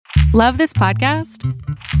Love this podcast?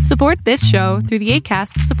 Support this show through the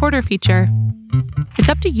Acast supporter feature. It's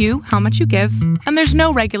up to you how much you give, and there's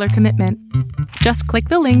no regular commitment. Just click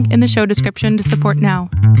the link in the show description to support now.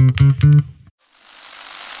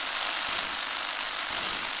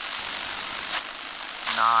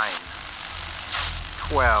 Nine,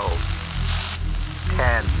 12,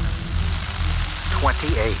 10,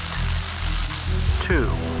 28, 2,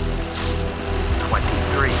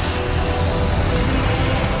 23.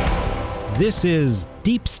 This is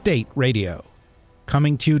Deep State Radio,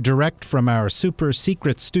 coming to you direct from our super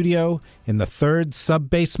secret studio in the third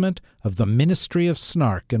sub-basement of the Ministry of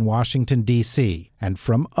Snark in Washington, D.C., and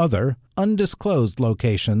from other undisclosed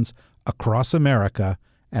locations across America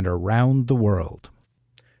and around the world.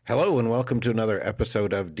 Hello and welcome to another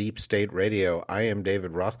episode of Deep State Radio. I am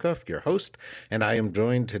David Rothkopf, your host, and I am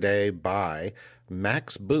joined today by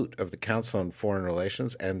Max Boot of the Council on Foreign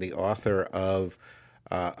Relations and the author of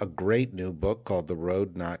a great new book called The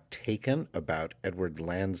Road Not Taken about Edward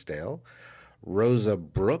Lansdale, Rosa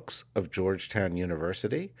Brooks of Georgetown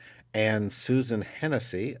University, and Susan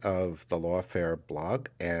Hennessy of the Lawfare blog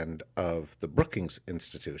and of the Brookings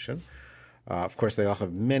Institution. Of course, they all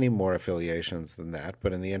have many more affiliations than that,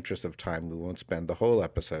 but in the interest of time, we won't spend the whole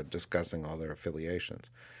episode discussing all their affiliations.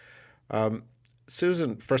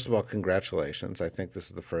 Susan, first of all, congratulations. I think this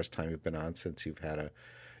is the first time you've been on since you've had a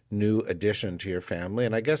new addition to your family.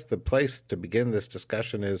 And I guess the place to begin this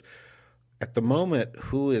discussion is, at the moment,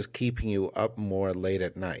 who is keeping you up more late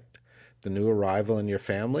at night? The new arrival in your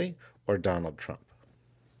family or Donald Trump?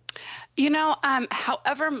 You know,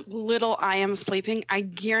 however little I am sleeping, I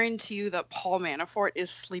guarantee you that Paul Manafort is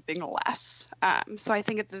sleeping less. So I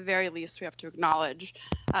think at the very least we have to acknowledge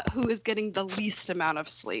who is getting the least amount of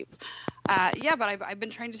sleep. But I've been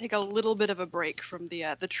trying to take a little bit of a break from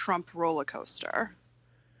the Trump roller coaster.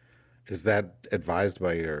 Is that advised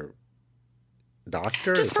by your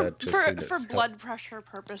doctor? Just for blood pressure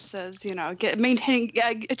purposes, you know,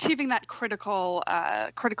 achieving that critical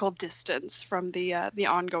distance from the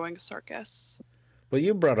ongoing circus. Well,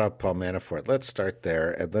 you brought up Paul Manafort. Let's start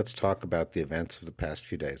there and let's talk about the events of the past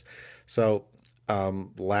few days. So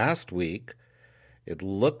last week, it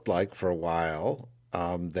looked like for a while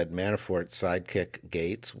that Manafort's sidekick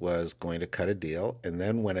Gates was going to cut a deal, and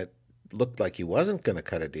then when it looked like he wasn't going to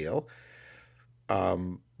cut a deal,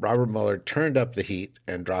 Robert Mueller turned up the heat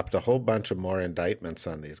and dropped a whole bunch of more indictments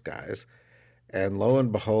on these guys. And lo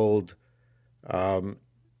and behold,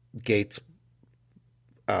 Gates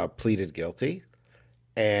pleaded guilty.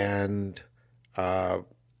 And in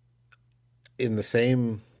the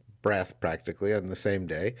same breath, practically on the same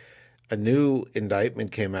day, a new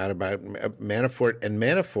indictment came out about Manafort. And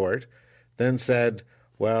Manafort then said,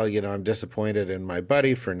 well, you know, I'm disappointed in my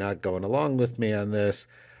buddy for not going along with me on this,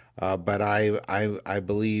 but I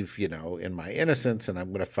believe, you know, in my innocence, and I'm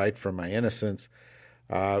going to fight for my innocence.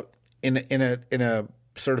 In a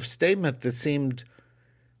sort of statement that seemed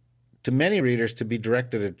to many readers to be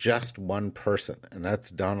directed at just one person, and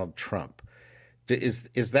that's Donald Trump.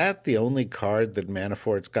 Is that the only card that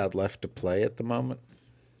Manafort's got left to play at the moment?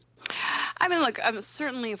 I mean, look,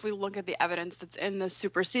 certainly if we look at the evidence that's in the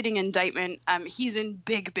superseding indictment, he's in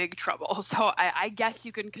big trouble. So I guess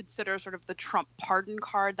you can consider sort of the Trump pardon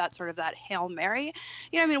card, that sort of that Hail Mary.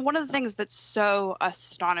 You know, I mean, one of the things that's so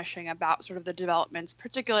astonishing about sort of the developments,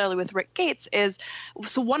 particularly with Rick Gates, is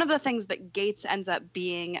so one of the things that Gates ends up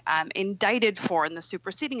being indicted for in the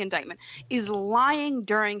superseding indictment is lying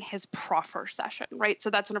during his proffer session, right? So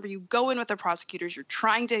that's whenever you go in with the prosecutors, you're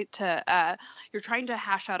trying to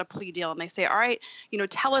hash out a plea deal, and they say, all right, you know,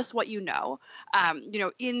 tell us what you know. You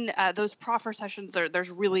know, in those proffer sessions, there's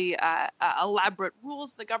really elaborate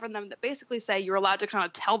rules that govern them that basically say you're allowed to kind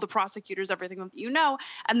of tell the prosecutors everything that you know,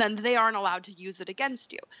 and then they aren't allowed to use it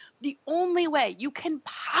against you. The only way you can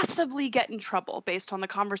possibly get in trouble based on the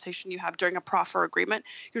conversation you have during a proffer agreement,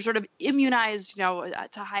 you're sort of immunized, you know,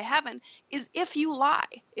 to high heaven, is if you lie.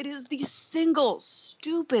 It is the single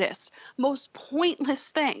stupidest, most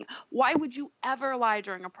pointless thing. Why would you ever lie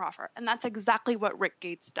during a proffer? And that's exactly what Rick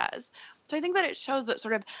Gates does. So I think that it shows that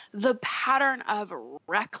sort of the pattern of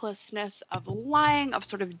recklessness, of lying, of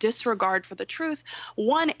sort of disregard for the truth,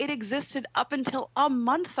 one, it existed up until a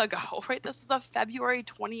month ago, right? This is a February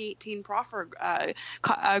 2018 proffer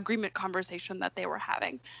agreement conversation that they were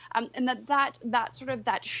having. And that sort of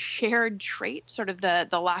that shared trait, sort of the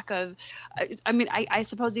lack of, I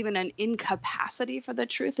suppose even an incapacity for the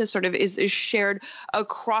truth is shared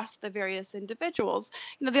across the various individuals.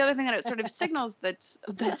 You know, the other thing that it sort of signals that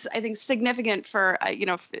I think significant for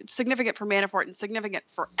significant for Manafort and significant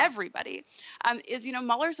for everybody, is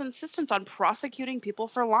Mueller's insistence on prosecuting people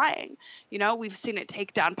for lying. We've seen it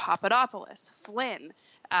take down Papadopoulos, Flynn,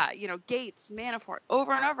 Gates, Manafort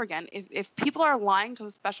over and over again. If people are lying to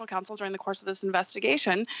the special counsel during the course of this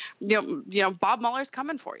investigation, Bob Mueller's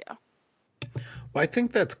coming for you. Well, I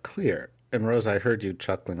think that's clear. And Rose, I heard you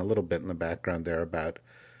chuckling a little bit in the background there about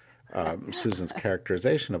Susan's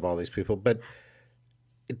characterization of all these people, but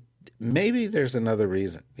maybe there's another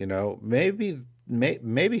reason.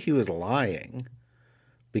 Maybe he was lying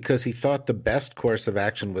because he thought the best course of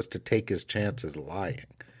action was to take his chances lying,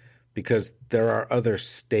 because there are other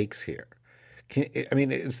stakes here.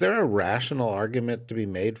 Is there a rational argument to be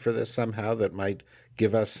made for this somehow that might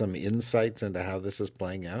give us some insights into how this is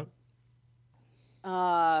playing out?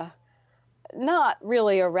 Not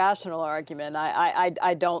really a rational argument.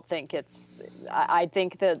 I don't think it's. I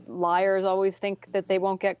think that liars always think that they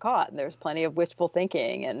won't get caught. There's plenty of wishful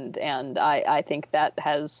thinking, and I think that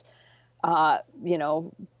has,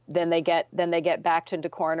 then they get backed into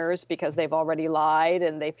corners because they've already lied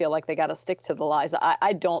and they feel like they got to stick to the lies.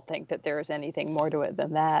 I don't think that there's anything more to it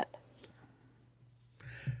than that.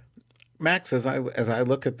 Max, as I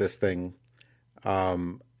look at this thing,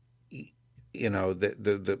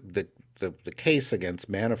 the case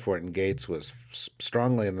against Manafort and Gates was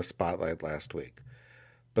strongly in the spotlight last week.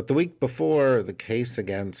 But the week before, the case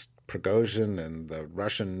against Prigozhin and the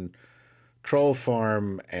Russian troll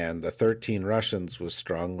farm and the 13 Russians was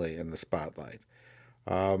strongly in the spotlight.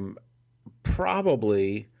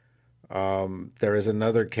 Probably there is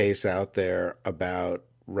another case out there about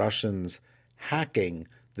Russians hacking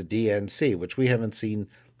the DNC, which we haven't seen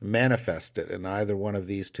manifested in either one of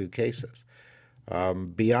these two cases.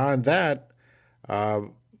 Beyond that,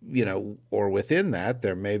 or within that,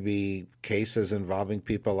 there may be cases involving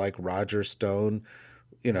people like Roger Stone,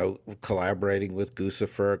 collaborating with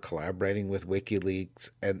Guccifer, collaborating with WikiLeaks,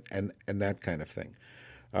 and that kind of thing.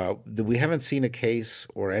 We haven't seen a case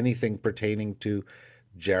or anything pertaining to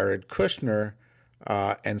Jared Kushner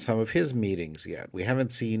and some of his meetings yet. We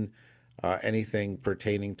haven't seen anything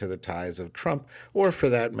pertaining to the ties of Trump, or for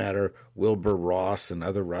that matter, Wilbur Ross and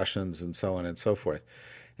other Russians and so on and so forth.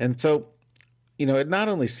 And so, it not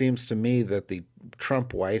only seems to me that the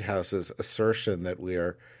Trump White House's assertion that we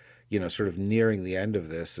are, sort of nearing the end of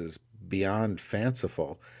this is beyond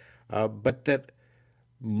fanciful, but that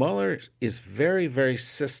Mueller is very, very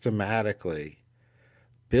systematically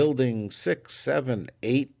building 6, 7,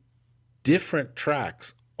 8 different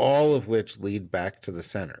tracks, all of which lead back to the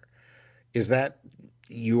center. Is that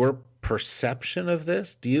your perception of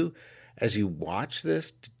this? Do you, as you watch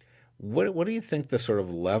this, what do you think the sort of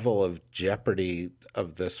level of jeopardy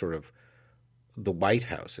of the sort of the White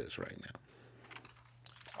House is right now?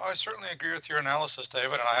 I certainly agree with your analysis,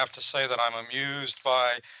 David, and I have to say that I'm amused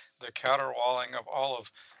by the caterwauling of all of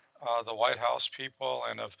the White House people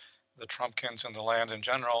and of the Trumpkins and the land in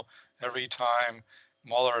general. Every time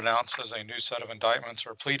Mueller announces a new set of indictments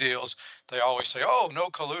or plea deals, they always say, "Oh, no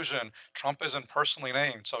collusion. Trump isn't personally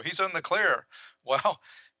named, so he's in the clear." Well,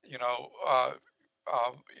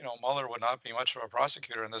 Mueller would not be much of a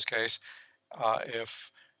prosecutor in this case if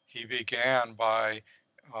he began by,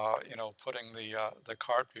 putting the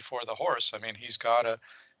cart before the horse. I mean, he's got to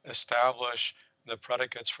establish the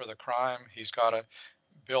predicates for the crime. He's got to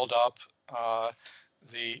build up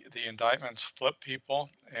the indictments, flip people,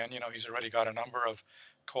 and he's already got a number of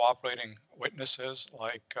cooperating witnesses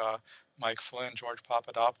like Mike Flynn, George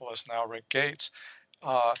Papadopoulos, now Rick Gates,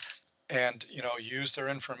 and use their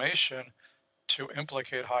information to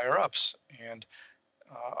implicate higher ups. And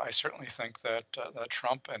I certainly think that that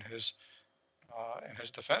Trump and his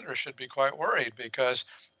defenders should be quite worried, because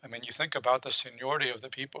you think about the seniority of the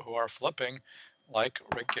people who are flipping, like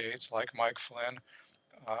Rick Gates, like Mike Flynn.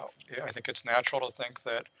 I think it's natural to think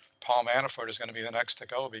that Paul Manafort is going to be the next to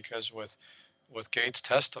go, because with Gates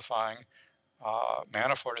testifying,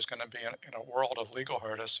 Manafort is going to be in a world of legal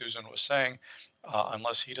hurt, as Susan was saying,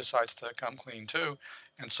 unless he decides to come clean too.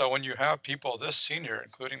 And so when you have people this senior,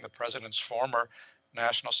 including the president's former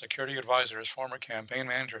national security advisor, his former campaign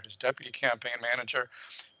manager, his deputy campaign manager,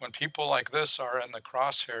 when people like this are in the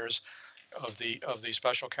crosshairs of the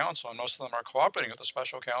special counsel, and most of them are cooperating with the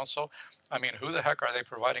special counsel, who the heck are they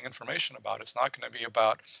providing information about? It's not going to be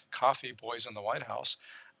about coffee boys in the White House.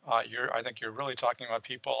 I think you're really talking about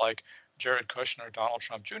people like Jared Kushner, Donald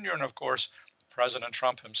Trump Jr., and of course, President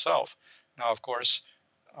Trump himself. Now, of course,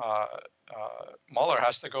 Mueller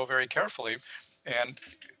has to go very carefully and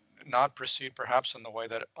not proceed perhaps in the way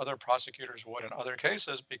that other prosecutors would in other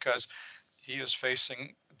cases, because he is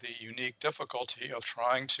facing the unique difficulty of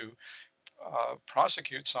trying to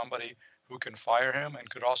prosecute somebody who can fire him and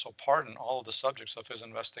could also pardon all of the subjects of his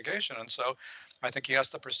investigation. And so I think he has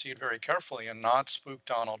to proceed very carefully and not spook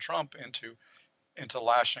Donald Trump into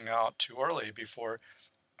lashing out too early before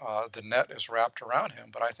the net is wrapped around him.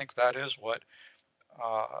 But I think that is what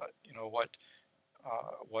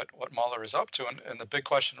Mueller is up to. And the big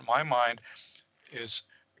question in my mind is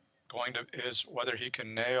whether he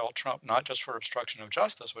can nail Trump, not just for obstruction of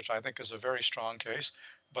justice, which I think is a very strong case,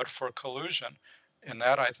 but for collusion. And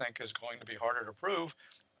that, I think, is going to be harder to prove,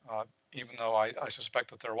 even though I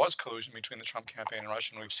suspect that there was collusion between the Trump campaign and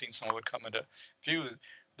Russia, and we've seen some of it come into view.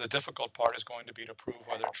 The difficult part is going to be to prove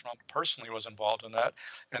whether Trump personally was involved in that.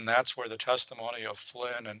 And that's where the testimony of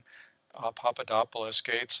Flynn and Papadopoulos,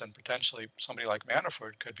 Gates, and potentially somebody like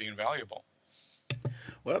Manafort could be invaluable.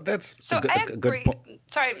 Well, that's so I agree.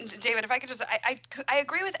 Sorry, David, if I could just, I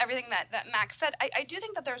agree with everything that Max said. I do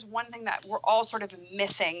think that there's one thing that we're all sort of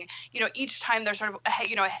missing. Each time there's sort of,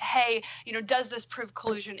 hey, does this prove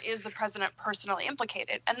collusion? Is the president personally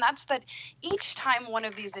implicated? And that's that each time one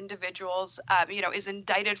of these individuals, is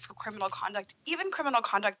indicted for criminal conduct, even criminal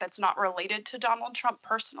conduct that's not related to Donald Trump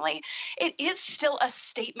personally, it is still a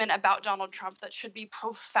statement about Donald Trump that should be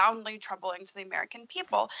profoundly troubling to the American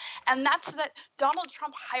people. And that's that Donald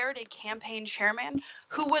Trump hired a campaign chairman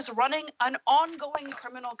who was running an ongoing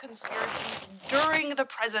criminal conspiracy during the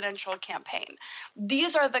presidential campaign.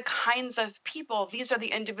 These are the kinds of people, these are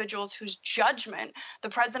the individuals whose judgment the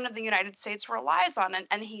president of the United States relies on,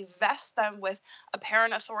 and he vests them with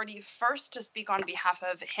apparent authority first to speak on behalf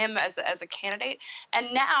of him as a candidate.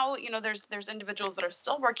 And now, there's individuals that are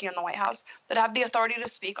still working in the White House that have the authority to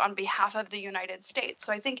speak on behalf of the United States.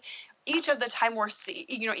 So I think each of the time we're seeing,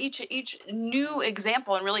 each new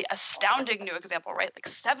example, and really astounding new example, right? Like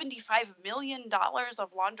 $75 million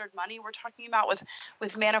of laundered money we're talking about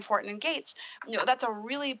with Manafort and Gates. That's a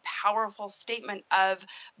really powerful statement of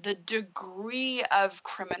the degree of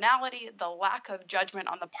criminality, the lack of judgment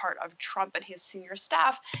on the part of Trump and his senior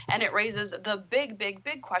staff. And it raises the big, big,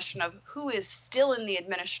 big question of who is still in the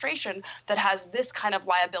administration that has this kind of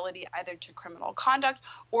liability either to criminal conduct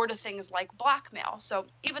or to things like blackmail. So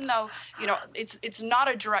even though it's not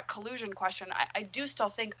a direct collusion question, I do still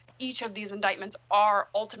think each of these indictments are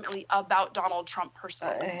ultimately about Donald Trump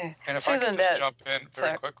personally. And if Susan, I can just jump in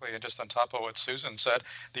very quickly, and just on top of what Susan said,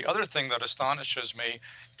 the other thing that astonishes me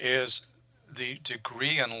is the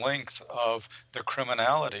degree and length of the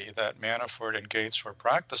criminality that Manafort and Gates were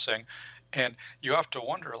practicing. And you have to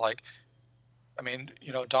wonder,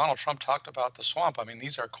 Donald Trump talked about the swamp.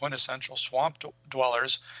 These are quintessential swamp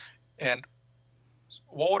dwellers. And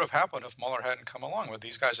what would have happened if Mueller hadn't come along? Would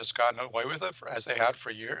these guys just gotten away with it as they had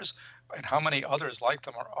for years? And how many others like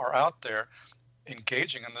them are out there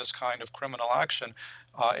engaging in this kind of criminal action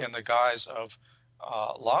in the guise of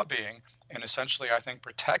lobbying, and essentially, I think,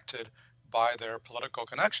 protected by their political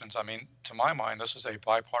connections? To my mind, this is a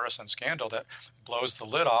bipartisan scandal that blows the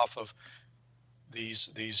lid off of these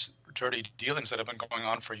dirty dealings that have been going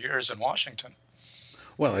on for years in Washington.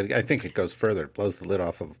 Well, I think it goes further. It blows the lid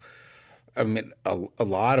off of a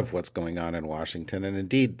lot of what's going on in Washington. And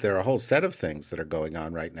indeed, there are a whole set of things that are going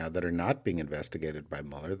on right now that are not being investigated by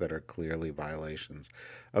Mueller that are clearly violations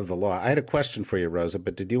of the law. I had a question for you, Rosa,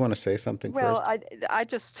 but did you want to say something first? Well,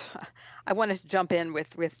 I wanted to jump in with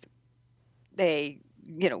a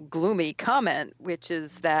gloomy comment, which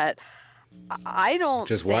is that I don't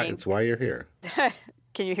think... It's why you're here.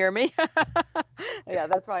 Can you hear me? Yeah,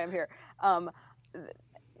 that's why I'm here.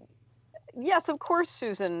 Yes, of course,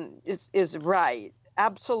 Susan is right,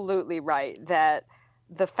 absolutely right, that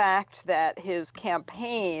the fact that his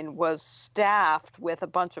campaign was staffed with a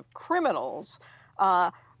bunch of criminals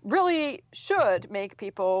really should make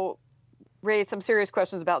people raise some serious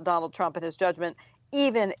questions about Donald Trump and his judgment,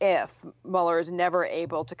 even if Mueller is never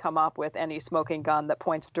able to come up with any smoking gun that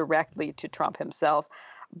points directly to Trump himself.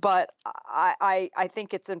 But I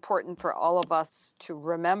think it's important for all of us to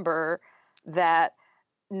remember that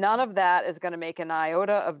none of that is going to make an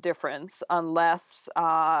iota of difference unless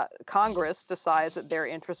Congress decides that they're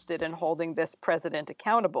interested in holding this president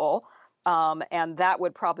accountable. And that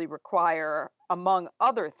would probably require, among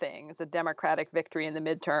other things, a Democratic victory in the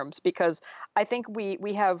midterms, because I think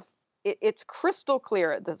we have, it's crystal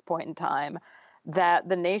clear at this point in time that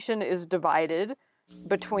the nation is divided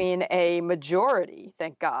between a majority,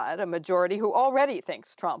 thank God, a majority who already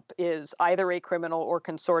thinks Trump is either a criminal or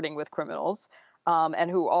consorting with criminals, and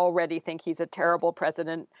who already think he's a terrible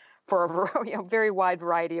president for a very wide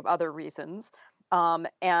variety of other reasons.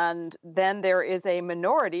 And then there is a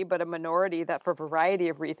minority, but a minority that for a variety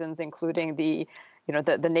of reasons, including the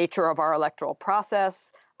nature of our electoral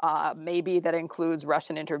process, Maybe that includes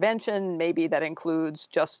Russian intervention. Maybe that includes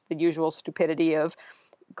just the usual stupidity of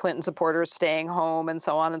Clinton supporters staying home and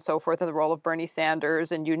so on and so forth, and the role of Bernie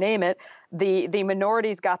Sanders, and you name it. The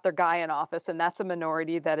minority's got their guy in office, and that's a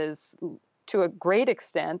minority that is, to a great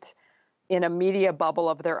extent, in a media bubble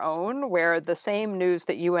of their own, where the same news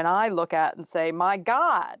that you and I look at and say, my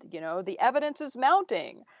God, the evidence is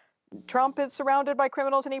mounting. Trump is surrounded by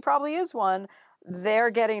criminals, and he probably is one. They're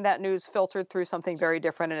getting that news filtered through something very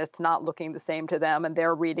different, and it's not looking the same to them. And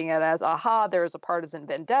they're reading it as, aha, there's a partisan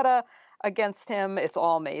vendetta against him. It's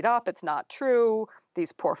all made up. It's not true.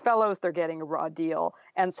 These poor fellows, they're getting a raw deal.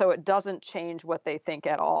 And so it doesn't change what they think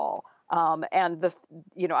at all.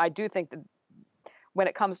 I do think that when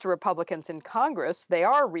it comes to Republicans in Congress, they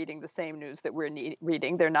are reading the same news that we're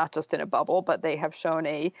reading. They're not just in a bubble, but they have shown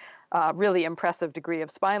a really impressive degree of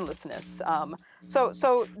spinelessness.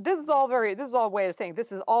 So this is all a way of saying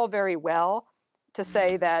this is all very well to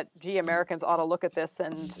say that, gee, Americans ought to look at this,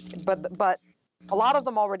 but a lot of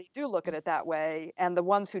them already do look at it that way, and the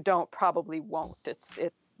ones who don't probably won't.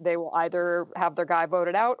 They will either have their guy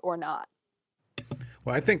voted out or not.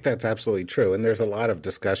 Well, I think that's absolutely true. And there's a lot of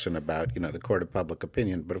discussion about, the court of public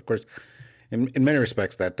opinion. But of course, in many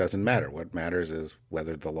respects, that doesn't matter. What matters is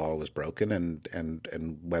whether the law was broken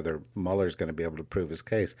and whether Mueller's going to be able to prove his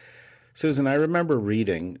case. Susan, I remember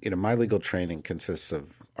reading, my legal training consists of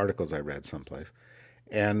articles I read someplace.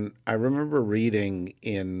 And I remember reading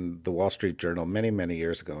in the Wall Street Journal many, many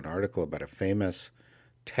years ago an article about a famous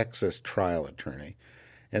Texas trial attorney.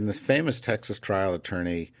 And this famous Texas trial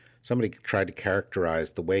attorney, somebody tried to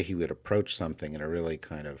characterize the way he would approach something in a really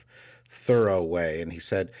kind of thorough way. And he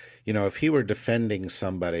said, if he were defending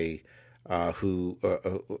somebody who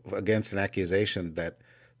against an accusation that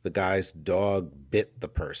the guy's dog bit the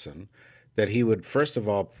person, that he would first of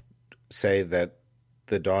all say that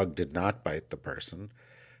the dog did not bite the person.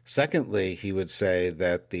 Secondly, he would say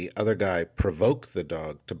that the other guy provoked the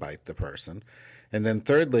dog to bite the person. And then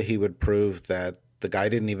thirdly, he would prove that the guy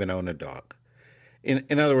didn't even own a dog.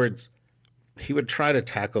 In other words, he would try to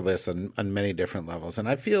tackle this on many different levels. And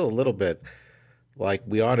I feel a little bit like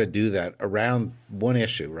we ought to do that around one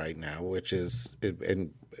issue right now, which is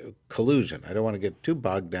in collusion. I don't want to get too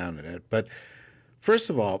bogged down in it. But first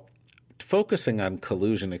of all, focusing on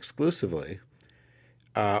collusion exclusively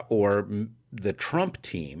or the Trump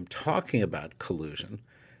team talking about collusion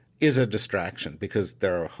is a distraction because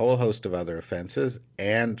there are a whole host of other offenses.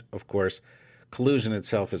 And, of course, collusion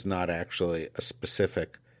itself is not actually a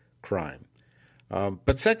specific crime.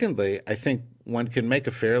 But secondly, I think one can make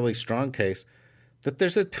a fairly strong case that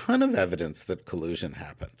there's a ton of evidence that collusion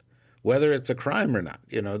happened, whether it's a crime or not.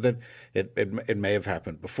 That it may have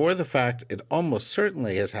happened before the fact. It almost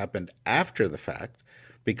certainly has happened after the fact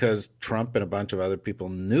because Trump and a bunch of other people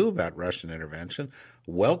knew about Russian intervention,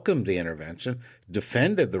 welcomed the intervention,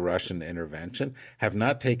 defended the Russian intervention, have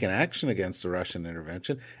not taken action against the Russian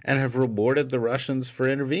intervention, and have rewarded the Russians for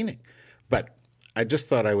intervening. But I just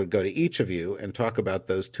thought I would go to each of you and talk about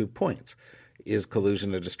those 2 points. Is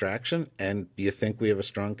collusion a distraction? And do you think we have a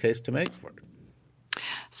strong case to make for it?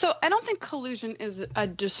 So I don't think collusion is a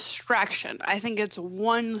distraction. I think it's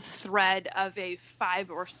one thread of a 5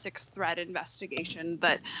 or 6 thread investigation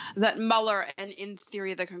that Mueller and in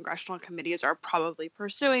theory the congressional committees are probably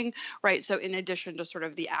pursuing, right? So in addition to sort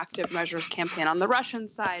of the active measures campaign on the Russian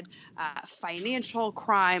side, financial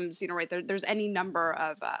crimes, right? There's any number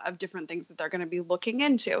of different things that they're going to be looking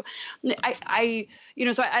into. So I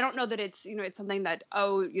don't know that it's something that,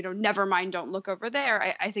 never mind, don't look over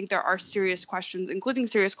there. I think there are serious questions, including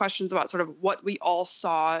serious questions about sort of what we all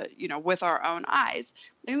saw, with our own eyes.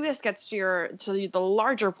 I think this gets to the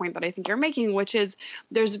larger point that I think you're making, which is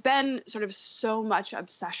there's been sort of so much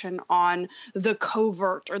obsession on the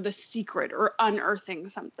covert or the secret or unearthing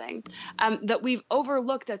something that we've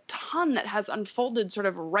overlooked a ton that has unfolded sort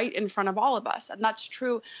of right in front of all of us. And that's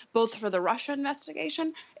true both for the Russia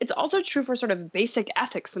investigation. It's also true for sort of basic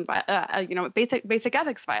ethics and, basic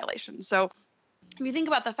ethics violations. So if you think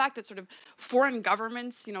about the fact that sort of foreign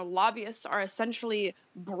governments, lobbyists are essentially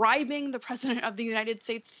bribing the president of the United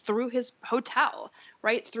States through his hotel,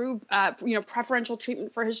 right? Through, preferential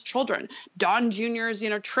treatment for his children. Don Jr.'s,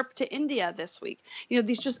 trip to India this week.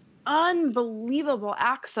 These just unbelievable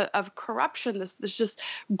acts of corruption, this just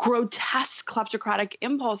grotesque kleptocratic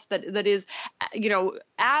impulse that is,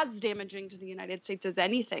 as damaging to the United States as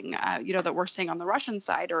anything, that we're seeing on the Russian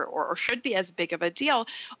side or should be as big of a deal.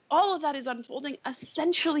 All of that is unfolding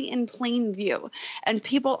essentially in plain view. And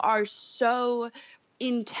people are so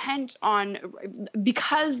intent on,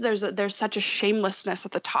 because there's such a shamelessness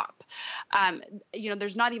at the top.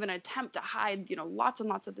 There's not even an attempt to hide, lots and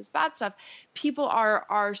lots of this bad stuff. People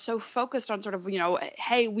are so focused on sort of,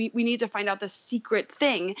 hey, we need to find out the secret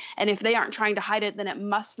thing. And if they aren't trying to hide it, then it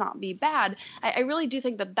must not be bad. I really do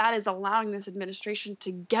think that is allowing this administration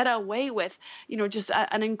to get away with, just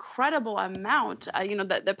an incredible amount.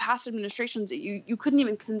 The past administrations, you couldn't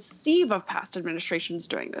even conceive of past administrations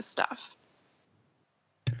doing this stuff.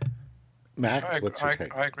 Max, what's your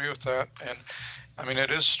take? I agree with that. And I mean, it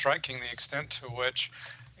is striking the extent to which,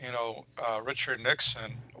 Richard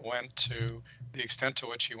Nixon went to the extent to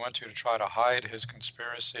which he went to try to hide his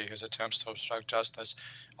conspiracy, his attempts to obstruct justice,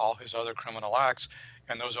 all his other criminal acts.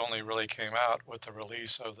 And those only really came out with the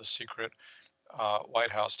release of the secret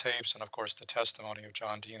White House tapes and, of course, the testimony of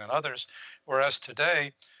John Dean and others. Whereas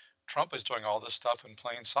today, Trump is doing all this stuff in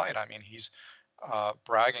plain sight. I mean, he's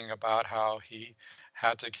bragging about how he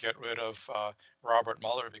had to get rid of Robert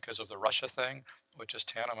Mueller because of the Russia thing, which is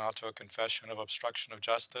tantamount to a confession of obstruction of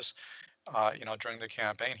justice. During the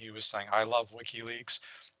campaign, he was saying, I love WikiLeaks.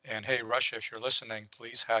 And hey, Russia, if you're listening,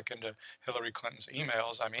 please hack into Hillary Clinton's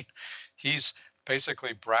emails. I mean, he's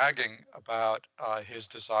basically bragging about his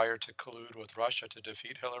desire to collude with Russia to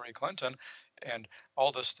defeat Hillary Clinton. And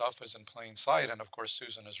all this stuff is in plain sight. And of course,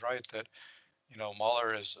 Susan is right that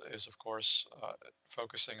Mueller is of course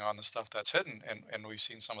focusing on the stuff that's hidden, and we've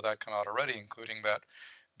seen some of that come out already, including that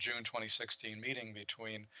June 2016 meeting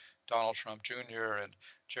between Donald Trump Jr. and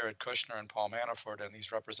Jared Kushner and Paul Manafort and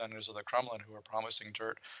these representatives of the Kremlin who are promising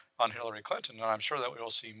dirt on Hillary Clinton. And I'm sure that we will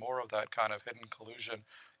see more of that kind of hidden collusion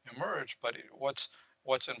emerge. But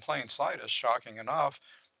what's in plain sight is shocking enough,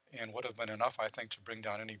 and would have been enough, I think, to bring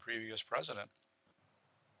down any previous president.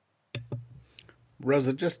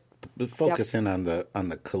 Rosa, just focus in on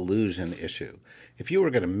the collusion issue. If you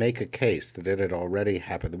were going to make a case that it had already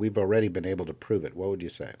happened, that we've already been able to prove it, what would you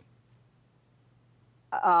say?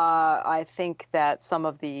 I think that some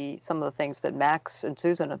of the things that Max and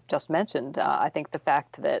Susan have just mentioned. I think the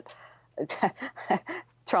fact that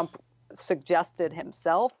Trump suggested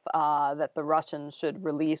himself that the Russians should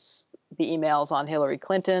release the emails on Hillary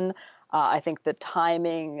Clinton. I think the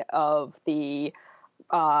timing of the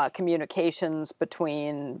communications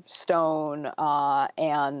between Stone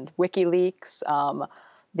and WikiLeaks,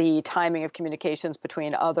 the timing of communications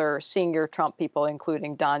between other senior Trump people,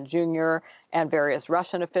 including Don Jr. and various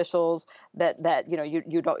Russian officials, that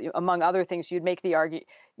you don't, among other things, you'd make the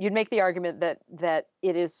argument that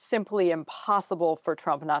it is simply impossible for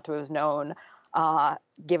Trump not to have known,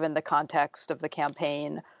 given the context of the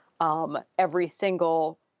campaign,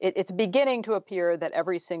 it's beginning to appear that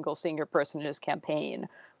every single senior person in his campaign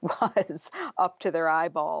was up to their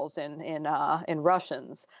eyeballs in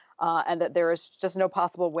Russians, and that there is just no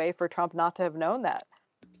possible way for Trump not to have known that.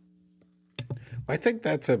 I think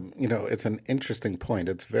that's it's an interesting point.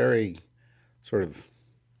 It's very sort of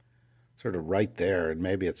right there, and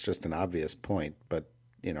maybe it's just an obvious point, but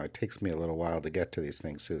it takes me a little while to get to these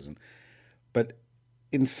things, Susan. But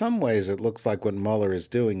in some ways, it looks like what Mueller is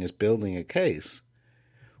doing is building a case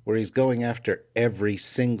where he's going after every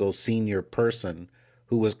single senior person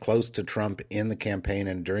who was close to Trump in the campaign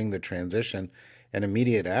and during the transition and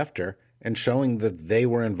immediate after, and showing that they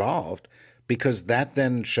were involved, because that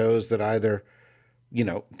then shows that either,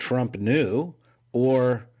 Trump knew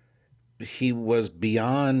or he was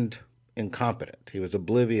beyond incompetent. He was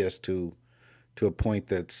oblivious to a point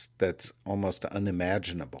that's almost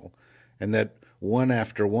unimaginable. And that one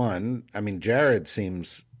after one, I mean, Jared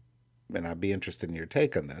seems, and I'd be interested in your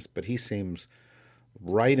take on this, but he seems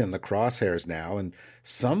right in the crosshairs now. And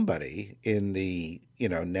somebody in the,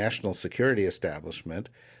 national security establishment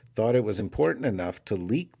thought it was important enough to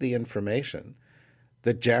leak the information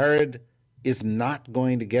that Jared is not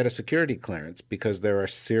going to get a security clearance because there are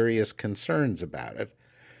serious concerns about it,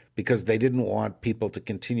 because they didn't want people to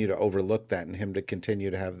continue to overlook that and him to continue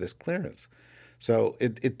to have this clearance. So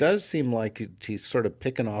it does seem like he's sort of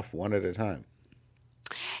picking off one at a time.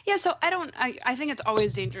 Yeah, so I think it's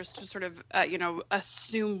always dangerous to sort of,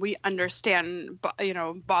 assume we understand,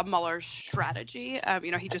 Bob Mueller's strategy.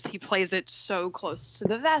 He plays it so close to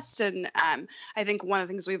the vest. And I think one of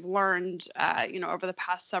the things we've learned, over the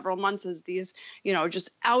past several months is these, just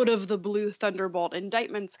out of the blue thunderbolt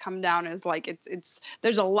indictments come down is like,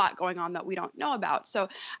 there's a lot going on that we don't know about. So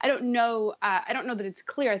I don't know that it's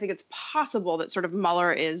clear. I think it's possible that sort of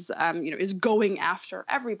Mueller is going after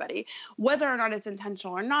everybody, whether or not it's intentional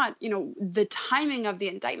or not, the timing of the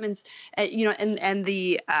indictments, and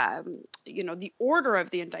the, the order of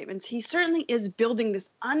the indictments, he certainly is building this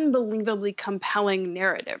unbelievably compelling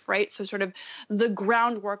narrative, right? So sort of the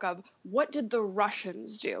groundwork of what did the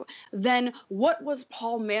Russians do? Then what was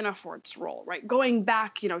Paul Manafort's role, right? Going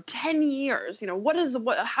back, 10 years,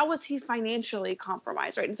 how was he financially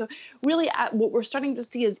compromised, right? And so really what we're starting to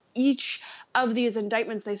see is each of these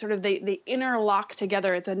indictments, they interlock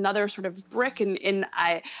together. It's another sort of brick. And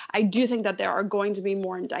I do think that there are going to be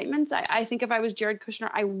more indictments. I think if I was Jared Kushner,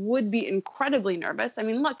 I would be incredibly nervous. I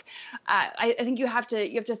mean, look, I think you have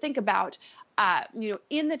to think about,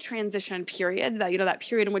 in the transition period, that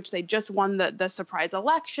period in which they just won the surprise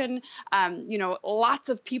election, lots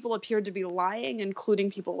of people appeared to be lying,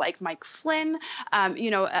 including people like Mike Flynn,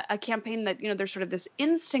 a campaign that, there's sort of this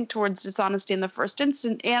instinct towards dishonesty in the first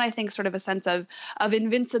instance, and I think sort of a sense of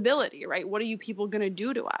invincibility, right? What are you people going to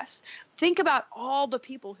do to us? Think about all the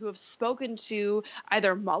people who have spoken to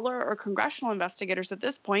either Mueller or congressional investigators at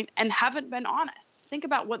this point and haven't been honest. Think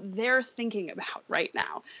about what they're thinking about right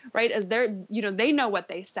now, right? As they know what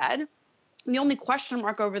they said. The only question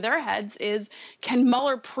mark over their heads is, can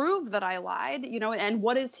Mueller prove that I lied, and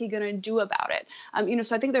what is he going to do about it?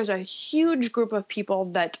 So I think there's a huge group of people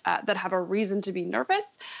that have a reason to be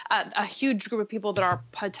nervous, a huge group of people that are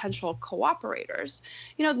potential cooperators.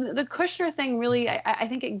 The Kushner thing really, I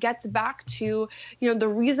think it gets back to, the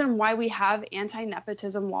reason why we have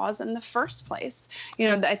anti-nepotism laws in the first place.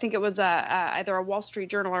 I think it was either a Wall Street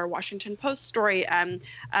Journal or a Washington Post story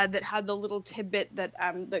that had the little tidbit that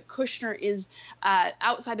Kushner is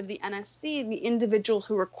outside of the NSC, the individual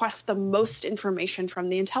who requests the most information from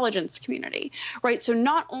the intelligence community, right? So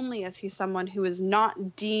not only is he someone who is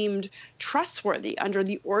not deemed trustworthy under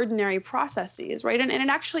the ordinary processes, right? And it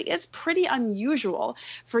actually is pretty unusual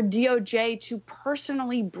for DOJ to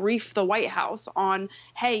personally brief the White House on,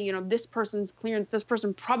 hey, this person's clearance, this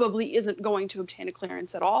person probably isn't going to obtain a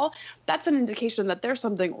clearance at all. That's an indication that there's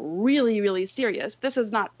something really, really serious. This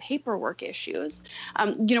is not paperwork issues.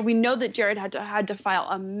 We know that Jared had to file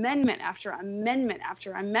amendment after amendment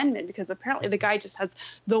after amendment because apparently the guy just has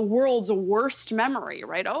the world's worst memory,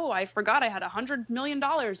 right? Oh, I forgot I had $100 million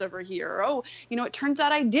over here. Oh, it turns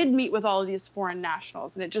out I did meet with all of these foreign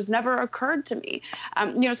nationals and it just never occurred to me.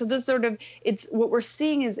 So this sort of, it's what we're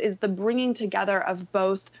seeing is the bringing together of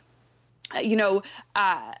both the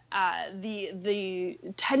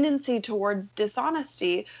tendency towards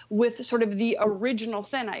dishonesty with sort of the original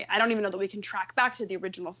sin. I don't even know that we can track back to the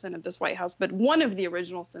original sin of this White House, but one of the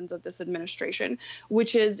original sins of this administration,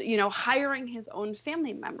 which is, hiring his own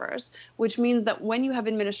family members, which means that when you have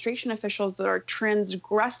administration officials that are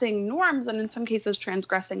transgressing norms and in some cases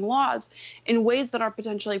transgressing laws in ways that are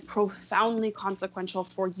potentially profoundly consequential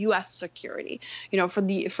for U.S. security, for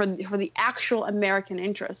the actual American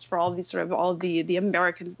interests, for all these sort of all the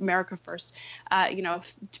America first,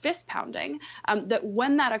 fist pounding, that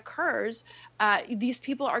when that occurs, these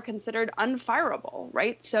people are considered unfireable,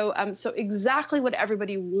 right? So exactly what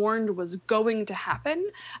everybody warned was going to happen,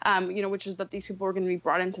 which is that these people were going to be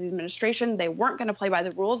brought into the administration. They weren't going to play by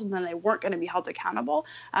the rules, and then they weren't going to be held accountable.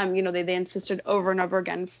 They insisted over and over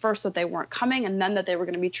again, first that they weren't coming, and then that they were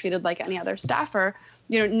going to be treated like any other staffer.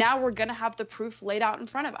 Now we're going to have the proof laid out in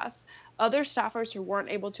front of us. Other staffers who weren't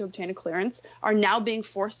able to obtain a clearance are now being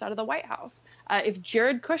forced out of the White House. If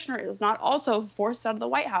Jared Kushner is not also forced out of the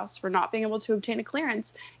White House for not being able to obtain a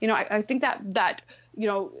clearance, I think that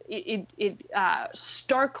it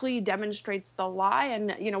starkly demonstrates the lie,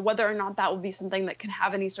 and whether or not that will be something that can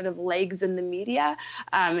have any sort of legs in the media.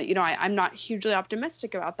 I'm not hugely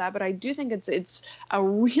optimistic about that, but I do think it's a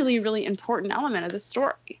really, really important element of this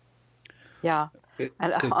story. Yeah.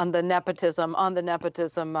 And on the nepotism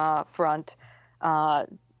front,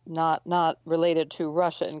 not related to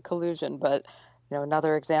Russia and collusion, but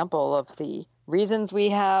another example of the reasons we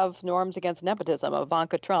have norms against nepotism.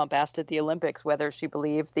 Ivanka Trump asked at the Olympics whether she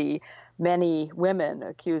believed the many women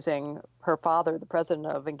accusing her father, the president,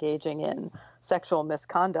 of engaging in sexual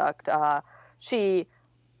misconduct. She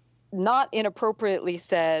not inappropriately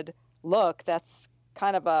said, "Look, that's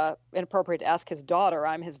kind of inappropriate to ask his daughter.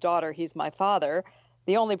 I'm his daughter. He's my father."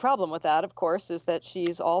 The only problem with that, of course, is that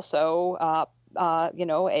she's also,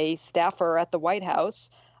 a staffer at the White House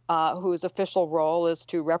whose official role is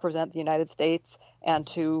to represent the United States and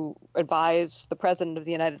to advise the president of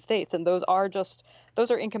the United States. And those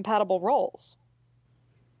are incompatible roles.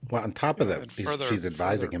 Well, on top of that, she's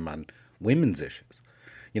advising him on women's issues.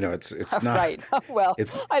 It's not right. Well,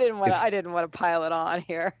 I didn't want to pile it on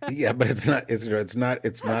here. Yeah, but it's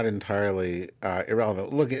not entirely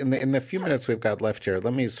irrelevant. Look, in the few minutes we've got left here,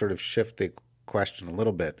 let me sort of shift the question a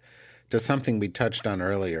little bit to something we touched on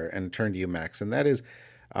earlier and turn to you, Max, and that is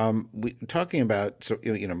talking about. So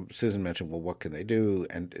Susan mentioned, well, what can they do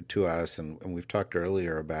and to us, and we've talked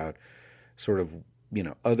earlier about sort of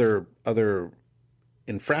other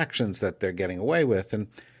infractions that they're getting away with, and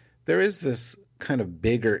there is this kind of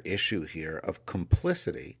bigger issue here of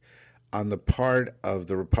complicity on the part of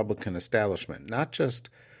the Republican establishment, not just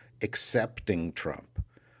accepting Trump,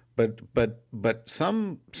 but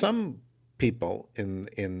some people in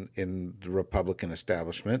the Republican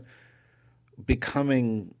establishment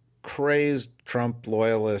becoming crazed Trump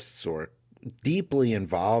loyalists or deeply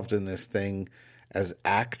involved in this thing as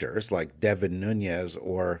actors, like Devin Nunes,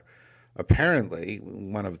 or apparently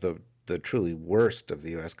one of the truly worst of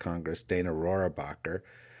the U.S. Congress, Dana Rohrabacher,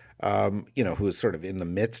 who is sort of in the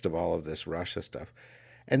midst of all of this Russia stuff.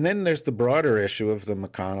 And then there's the broader issue of the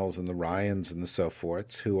McConnells and the Ryans and the so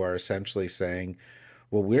forths, who are essentially saying,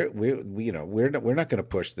 well, we're not going to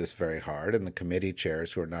push this very hard, and the committee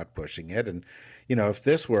chairs who are not pushing it. And if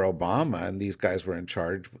this were Obama and these guys were in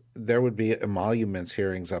charge, there would be emoluments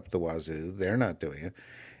hearings up the wazoo. They're not doing it.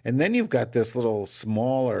 And then you've got this little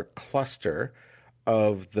smaller cluster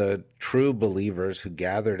of the true believers who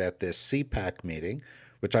gathered at this CPAC meeting,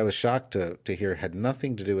 which I was shocked to hear had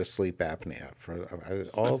nothing to do with sleep apnea. I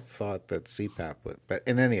all thought that CPAP would, but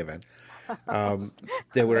in any event,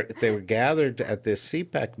 they were gathered at this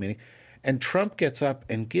CPAC meeting, and Trump gets up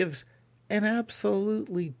and gives an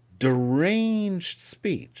absolutely deranged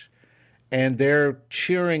speech, and they're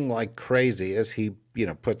cheering like crazy as he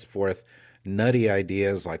puts forth nutty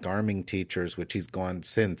ideas like arming teachers, which he's gone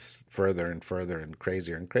since further and further and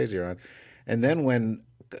crazier on. And then when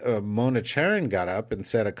Mona Charen got up and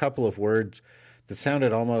said a couple of words that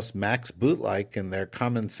sounded almost Max Boot-like in their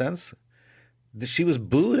common sense, she was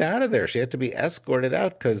booed out of there. She had to be escorted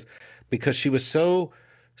out because she was so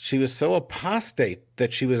apostate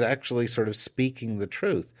that she was actually sort of speaking the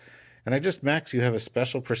truth. And Max, you have a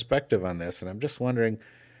special perspective on this, and I'm just wondering,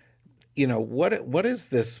 what is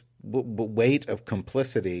this weight of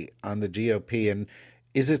complicity on the GOP, and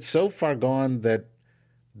is it so far gone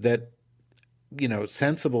that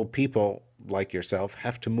sensible people like yourself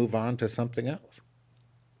have to move on to something else?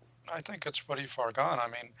 I think it's pretty far gone. I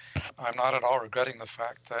mean, I'm not at all regretting the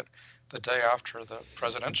fact that the day after the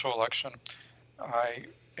presidential election, I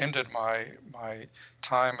ended my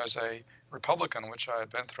time as a Republican, which I had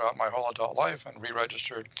been throughout my whole adult life, and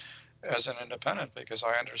re-registered as an independent because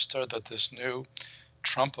I understood that this new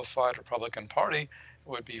Trumpified Republican Party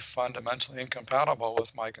would be fundamentally incompatible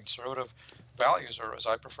with my conservative values, or as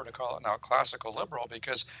I prefer to call it now, classical liberal,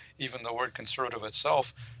 because even the word conservative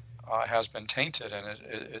itself has been tainted, and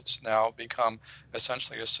it's now become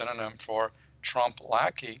essentially a synonym for Trump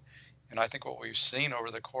lackey. And I think what we've seen over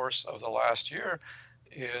the course of the last year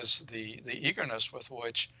is the eagerness with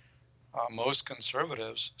which most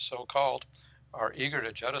conservatives, so-called, are eager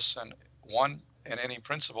to jettison one and any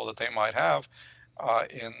principle that they might have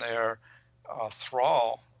in their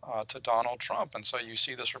thrall to Donald Trump. And so you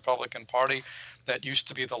see this Republican Party that used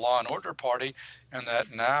to be the law and order party, and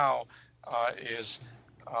that now is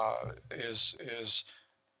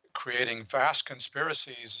creating vast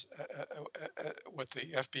conspiracies with the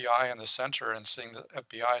FBI in the center, and seeing the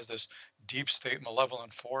FBI as this deep state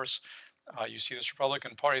malevolent force. You see this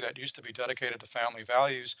Republican Party that used to be dedicated to family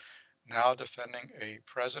values now defending a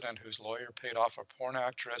president whose lawyer paid off a porn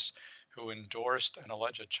actress, who endorsed an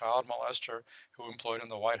alleged child molester, who employed in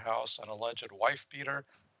the White House an alleged wife beater.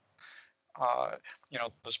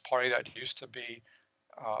 This party that used to be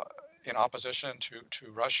in opposition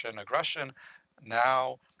to Russian aggression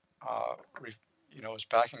now is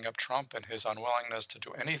backing up Trump and his unwillingness to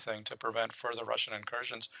do anything to prevent further Russian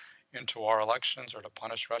incursions into our elections or to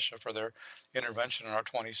punish Russia for their intervention in our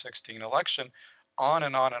 2016 election. On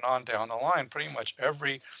and on and on down the line, pretty much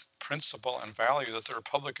every principle and value that the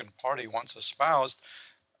Republican Party once espoused,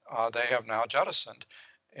 they have now jettisoned.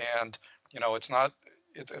 And,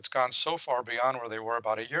 it's gone so far beyond where they were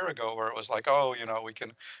about a year ago, where it was like, we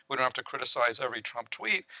don't have to criticize every Trump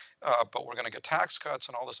tweet, but we're going to get tax cuts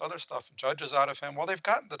and all this other stuff, judges out of him. Well, they've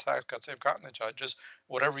gotten the tax cuts, they've gotten the judges,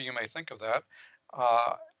 whatever you may think of that.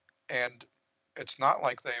 And it's not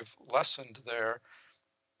like they've lessened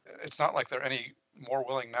it's not like they're any more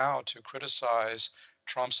willing now to criticize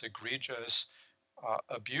Trump's egregious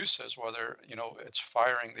abuses, whether, it's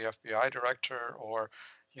firing the FBI director or,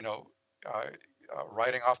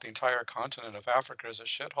 writing off the entire continent of Africa as a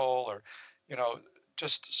shithole, or,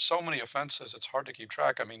 just so many offenses, it's hard to keep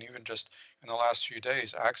track. I mean, even just in the last few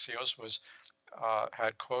days, Axios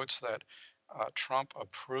had quotes that Trump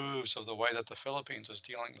approves of the way that the Philippines is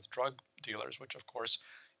dealing with drug dealers, which of course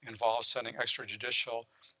involves sending extrajudicial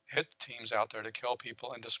hit teams out there to kill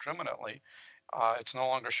people indiscriminately. It's no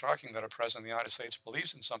longer shocking that a president of the United States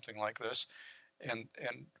believes in something like this. And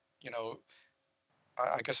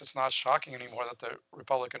I guess it's not shocking anymore that the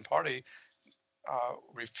Republican Party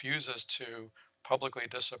refuses to publicly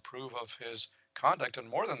disapprove of his conduct. And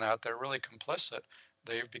more than that, they're really complicit.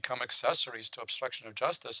 They've become accessories to obstruction of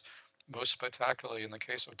justice, most spectacularly in the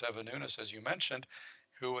case of Devin Nunes, as you mentioned,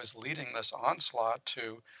 who is leading this onslaught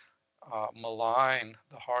to malign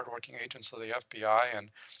the hardworking agents of the FBI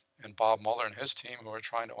and Bob Mueller and his team, who are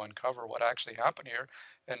trying to uncover what actually happened here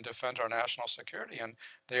and defend our national security. And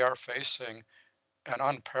they are facing an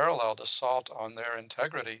unparalleled assault on their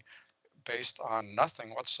integrity based on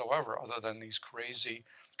nothing whatsoever other than these crazy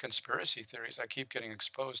conspiracy theories that keep getting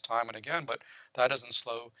exposed time and again. But that doesn't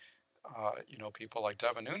slow people like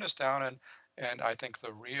Devin Nunes down. And I think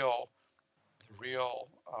the real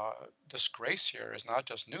disgrace here is not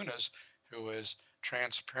just Nunes, who is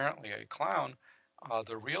transparently a clown.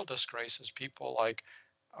 The real disgrace is people like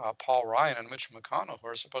Paul Ryan and Mitch McConnell, who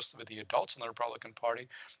are supposed to be the adults in the Republican Party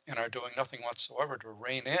and are doing nothing whatsoever to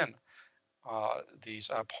rein in these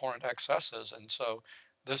abhorrent excesses. And so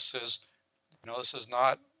this is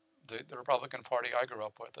not the Republican Party I grew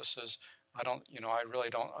up with. I really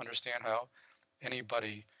don't understand how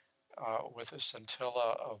anybody with a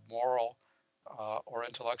scintilla of moral or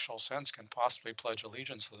intellectual sense can possibly pledge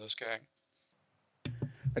allegiance to this gang.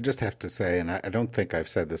 I just have to say, and I don't think I've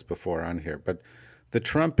said this before on here, but the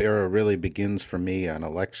Trump era really begins for me on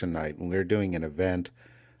election night when we were doing an event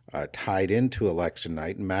tied into election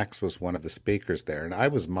night, and Max was one of the speakers there, and I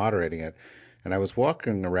was moderating it, and I was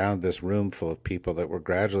walking around this room full of people that were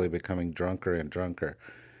gradually becoming drunker and drunker,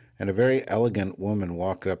 and a very elegant woman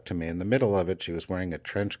walked up to me. In the middle of it, she was wearing a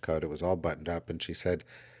trench coat. It was all buttoned up, and she said,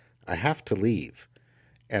 "I have to leave."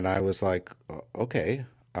 And I was like, okay,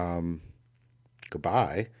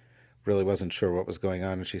 goodbye. Really wasn't sure what was going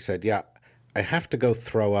on. And she said, "Yeah, I have to go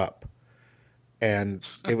throw up." And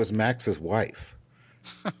it was Max's wife.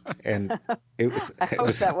 And it was... I hope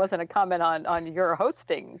that wasn't a comment on your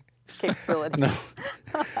hosting capability.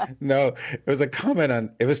 No, it was a comment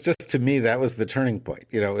on... It was just, to me, that was the turning point.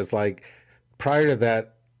 It was like, prior to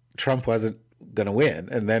that, Trump wasn't going to win.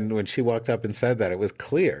 And then when she walked up and said that, it was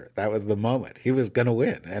clear. That was the moment. He was going to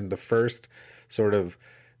win. And the first sort of...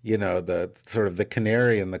 the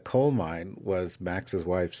canary in the coal mine was Max's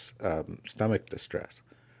wife's stomach distress.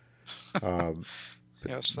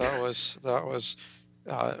 Yes, that was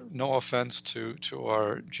no offense to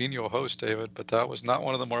our genial host, David, but that was not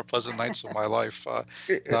one of the more pleasant nights of my life.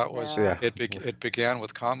 It began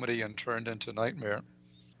with comedy and turned into nightmare.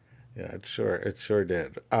 Yeah, it sure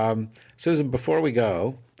did. Susan, before we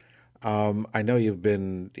go, I know you've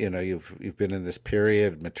been in this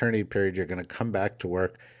maternity period. You're going to come back to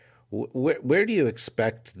work. Where do you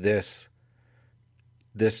expect this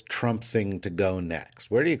Trump thing to go next?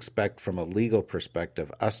 Where do you expect, from a legal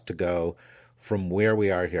perspective, us to go from where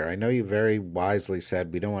we are here? I know you very wisely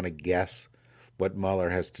said we don't want to guess what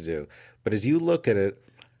Mueller has to do, but as you look at it,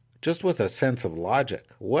 just with a sense of logic,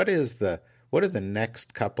 what are the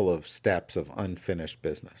next couple of steps of unfinished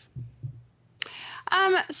business?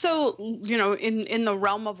 So, in the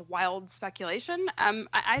realm of wild speculation,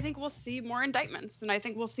 I think we'll see more indictments, and I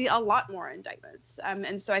think we'll see a lot more indictments.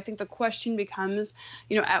 And so I think the question becomes,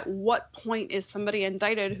 at what point is somebody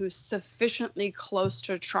indicted who's sufficiently close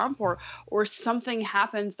to Trump, or something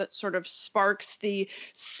happens that sort of sparks the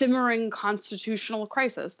simmering constitutional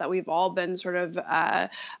crisis that we've all been sort of,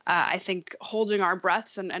 I think, holding our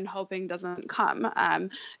breaths and hoping doesn't come.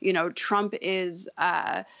 Trump is...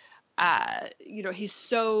 he's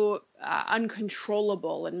so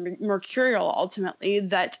uncontrollable and mercurial ultimately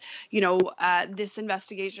that, this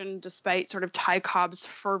investigation, despite sort of Ty Cobb's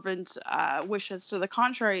fervent wishes to the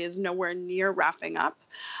contrary, is nowhere near wrapping up.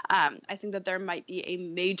 I think that there might be a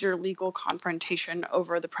major legal confrontation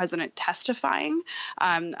over the president testifying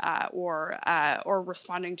or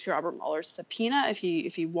responding to Robert Mueller's subpoena if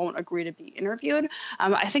he won't agree to be interviewed.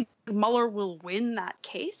 I think Mueller will win that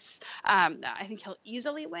case. I think he'll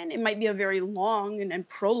easily win. It might be a very long and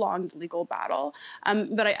prolonged legal battle,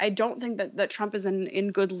 but I don't think that Trump is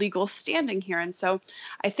in good legal standing here. And so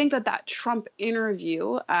I think that Trump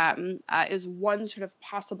interview is one sort of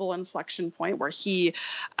possible inflection point where he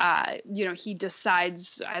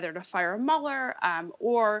decides either to fire Mueller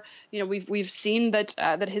or we've seen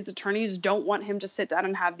that his attorneys don't want him to sit down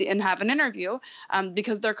and have an interview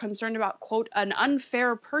because they're concerned about, quote, an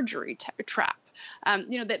unfair perjury trap.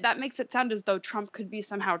 That makes it sound as though Trump could be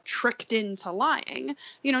somehow tricked into lying.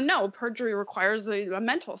 No, perjury requires a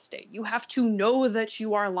mental state. You have to know that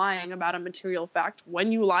you are lying about a material fact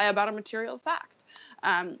when you lie about a material fact.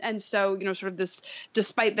 And so, sort of this,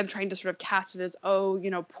 despite them trying to sort of cast it as,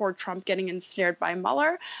 poor Trump getting ensnared by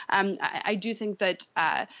Mueller, I do think that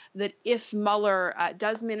that if Mueller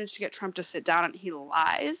does manage to get Trump to sit down and he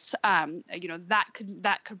lies,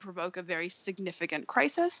 that could provoke a very significant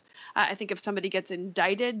crisis. I think if somebody gets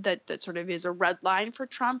indicted, that sort of is a red line for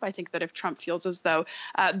Trump. I think that if Trump feels as though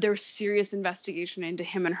there's serious investigation into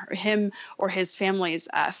him or his family's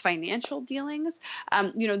financial dealings,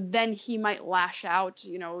 then he might lash out,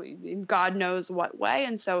 in God knows what way.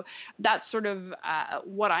 And so that's sort of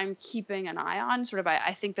what I'm keeping an eye on. Sort of,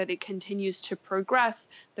 I think that it continues to progress.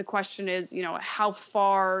 The question is, how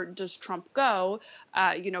far does Trump go,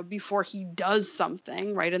 before he does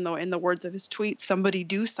something, right? In the words of his tweet, somebody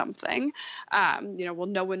do something. Will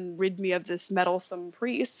no one rid me of this meddlesome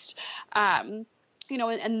priest? And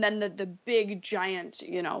then the big giant,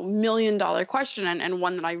 $1 million question, and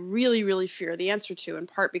one that I really, really fear the answer to, in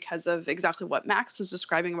part because of exactly what Max was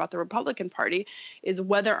describing about the Republican Party, is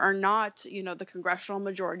whether or not, the congressional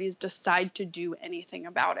majorities decide to do anything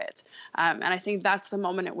about it. And I think that's the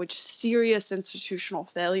moment at which serious institutional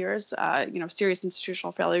failures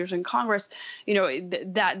in Congress,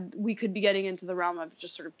 that we could be getting into the realm of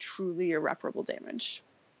just sort of truly irreparable damage.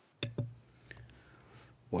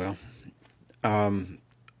 Well,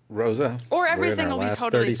 Rosa, or everything we're in our will be last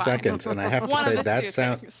totally 30 fine. seconds, and I have to say that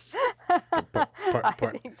sounds. I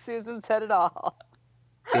think Susan said it all.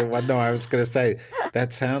 Yeah, well, no, I was going to say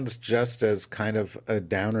that sounds just as kind of a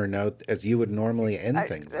downer note as you would normally end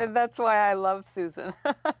things. That's why I love Susan.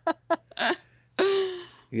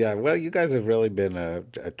 Yeah, well, you guys have really been a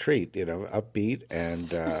treat, upbeat,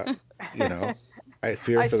 and I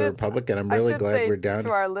fear for the Republic, and I'm really glad we're down.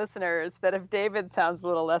 To our listeners, that if David sounds a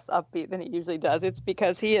little less upbeat than he usually does, it's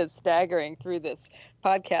because he is staggering through this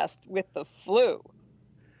podcast with the flu.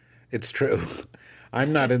 It's true.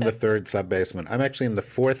 I'm not in the third sub-basement. I'm actually in the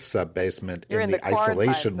fourth sub-basement in the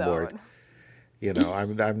isolation ward.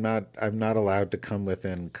 I'm not allowed to come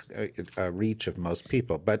within reach of most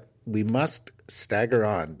people, but we must stagger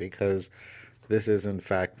on because this is in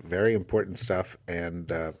fact very important stuff,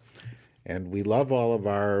 and we love all of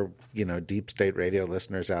our, Deep State Radio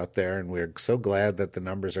listeners out there, and we're so glad that the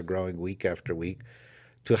numbers are growing week after week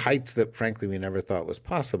to heights that, frankly, we never thought was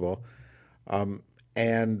possible,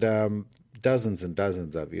 and dozens and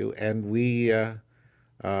dozens of you. And we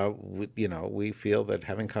feel that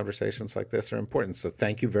having conversations like this are important. So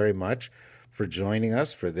thank you very much for joining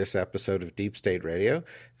us for this episode of Deep State Radio.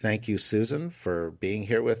 Thank you, Susan, for being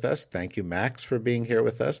here with us. Thank you, Max, for being here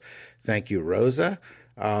with us. Thank you, Rosa.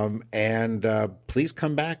 And please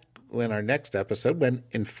come back in our next episode when,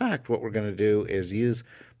 in fact, what we're going to do is use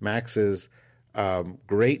Max's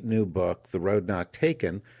great new book, The Road Not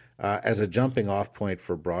Taken, as a jumping off point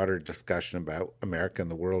for broader discussion about America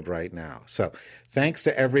and the world right now. So thanks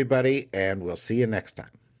to everybody, and we'll see you next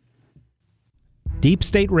time. Deep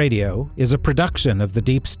State Radio is a production of the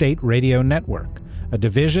Deep State Radio Network, a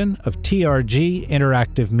division of TRG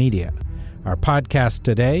Interactive Media. Our podcast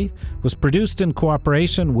today was produced in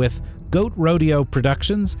cooperation with Goat Rodeo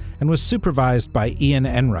Productions and was supervised by Ian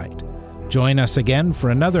Enright. Join us again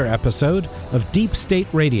for another episode of Deep State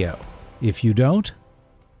Radio. If you don't,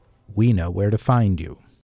 we know where to find you.